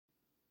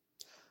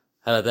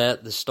Hello there,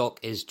 the stock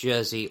is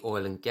Jersey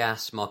Oil and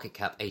Gas, market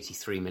cap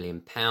 £83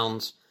 million.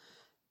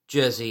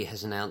 Jersey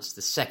has announced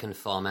the second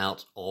farm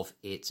out of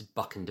its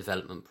Buchan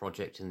development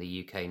project in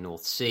the UK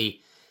North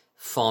Sea,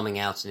 farming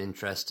out an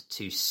interest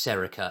to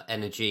Serica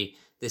Energy.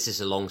 This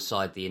is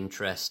alongside the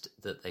interest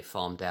that they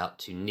farmed out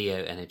to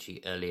Neo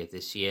Energy earlier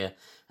this year,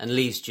 and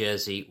leaves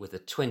Jersey with a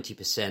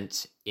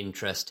 20%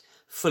 interest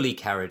fully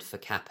carried for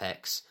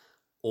CapEx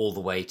all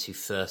the way to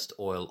first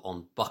oil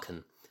on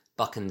Buchan.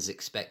 Buchan's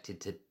expected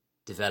to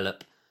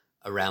develop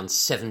around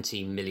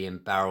 70 million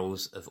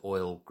barrels of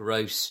oil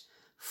gross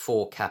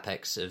for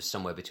CapEx of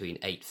somewhere between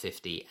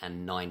 850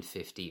 and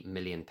 950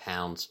 million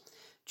pounds.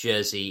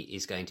 Jersey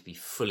is going to be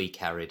fully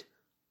carried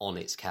on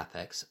its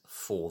CapEx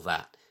for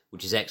that,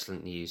 which is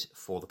excellent news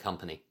for the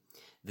company.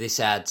 This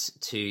adds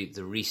to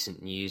the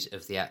recent news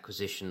of the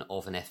acquisition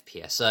of an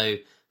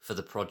FPSO for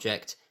the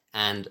project,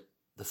 and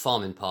the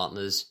farming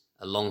partners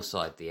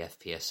alongside the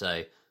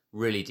FPSO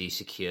really do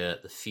secure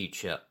the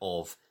future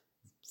of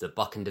the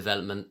Buchan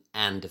development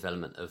and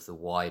development of the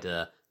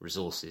wider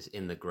resources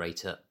in the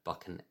greater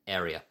Buchan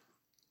area.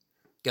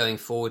 Going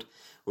forward,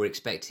 we're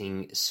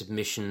expecting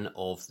submission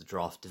of the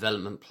draft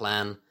development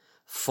plan,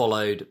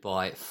 followed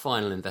by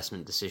final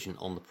investment decision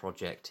on the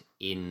project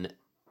in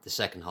the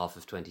second half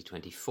of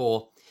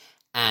 2024,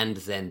 and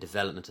then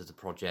development of the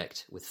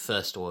project with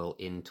first oil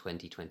in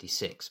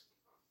 2026.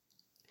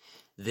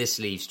 This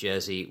leaves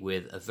Jersey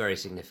with a very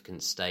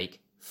significant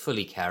stake,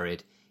 fully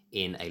carried,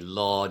 in a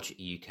large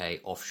UK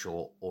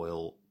offshore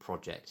oil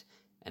project,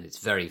 and it's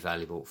very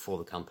valuable for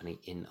the company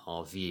in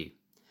our view.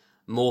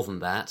 More than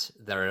that,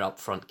 there are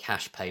upfront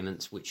cash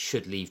payments which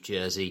should leave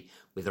Jersey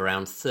with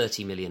around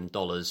 $30 million,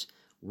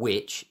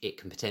 which it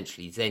can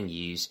potentially then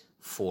use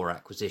for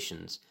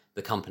acquisitions.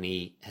 The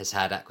company has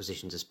had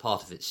acquisitions as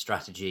part of its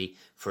strategy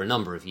for a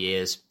number of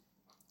years,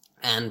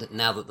 and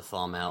now that the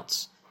farm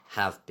outs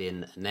have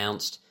been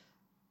announced,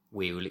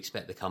 we will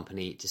expect the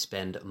company to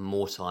spend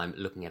more time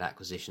looking at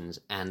acquisitions,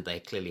 and they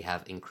clearly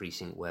have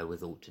increasing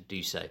wherewithal to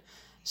do so.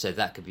 So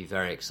that could be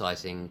very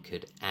exciting,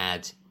 could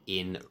add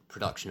in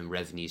production and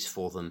revenues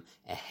for them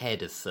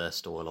ahead of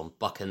first oil on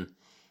Buchan,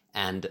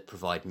 and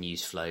provide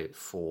news flow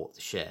for the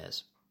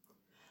shares.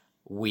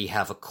 We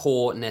have a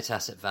core net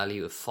asset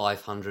value of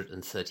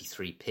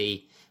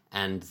 533p,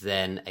 and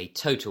then a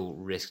total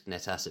risked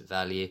net asset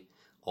value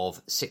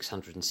of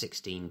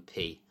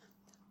 616p.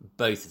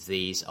 Both of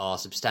these are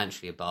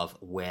substantially above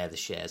where the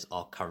shares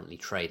are currently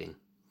trading.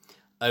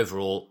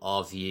 Overall,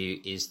 our view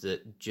is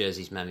that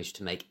Jersey's managed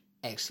to make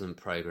excellent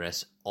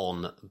progress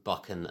on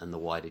Buchan and the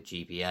wider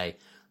GBA.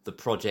 The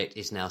project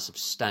is now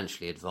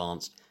substantially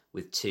advanced,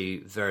 with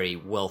two very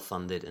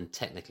well-funded and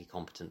technically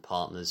competent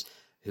partners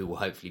who will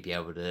hopefully be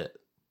able to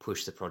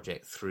push the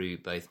project through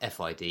both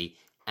FID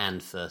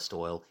and first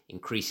oil,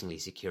 increasingly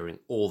securing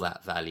all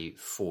that value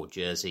for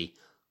Jersey,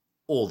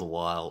 all the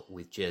while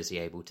with Jersey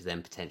able to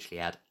then potentially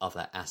add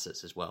other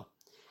assets as well.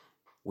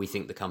 We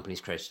think the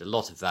company's created a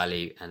lot of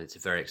value, and it's a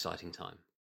very exciting time.